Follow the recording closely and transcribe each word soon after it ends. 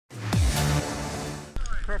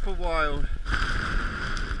proper wild.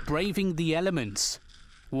 Braving the elements,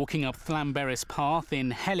 walking up Llanberis Path in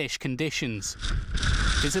hellish conditions.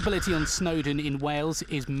 Visibility on Snowdon in Wales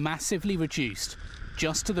is massively reduced.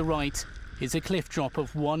 Just to the right is a cliff drop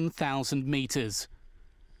of 1,000 metres.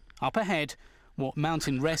 Up ahead, what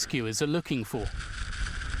mountain rescuers are looking for.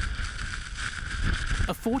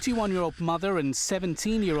 A 41-year-old mother and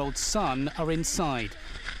 17-year-old son are inside.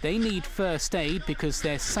 They need first aid because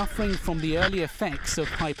they're suffering from the early effects of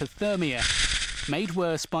hypothermia, made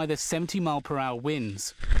worse by the 70-mile-per-hour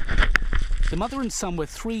winds. The mother and son were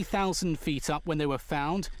 3,000 feet up when they were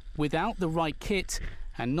found, without the right kit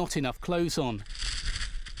and not enough clothes on.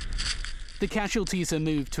 The casualties are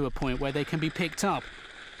moved to a point where they can be picked up.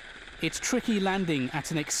 It's tricky landing at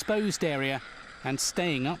an exposed area and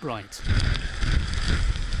staying upright.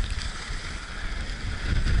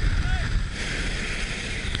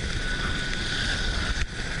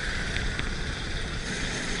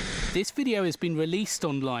 This video has been released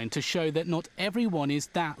online to show that not everyone is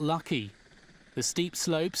that lucky. The steep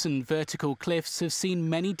slopes and vertical cliffs have seen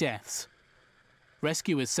many deaths.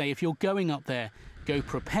 Rescuers say if you're going up there, go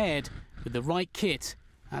prepared with the right kit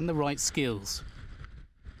and the right skills.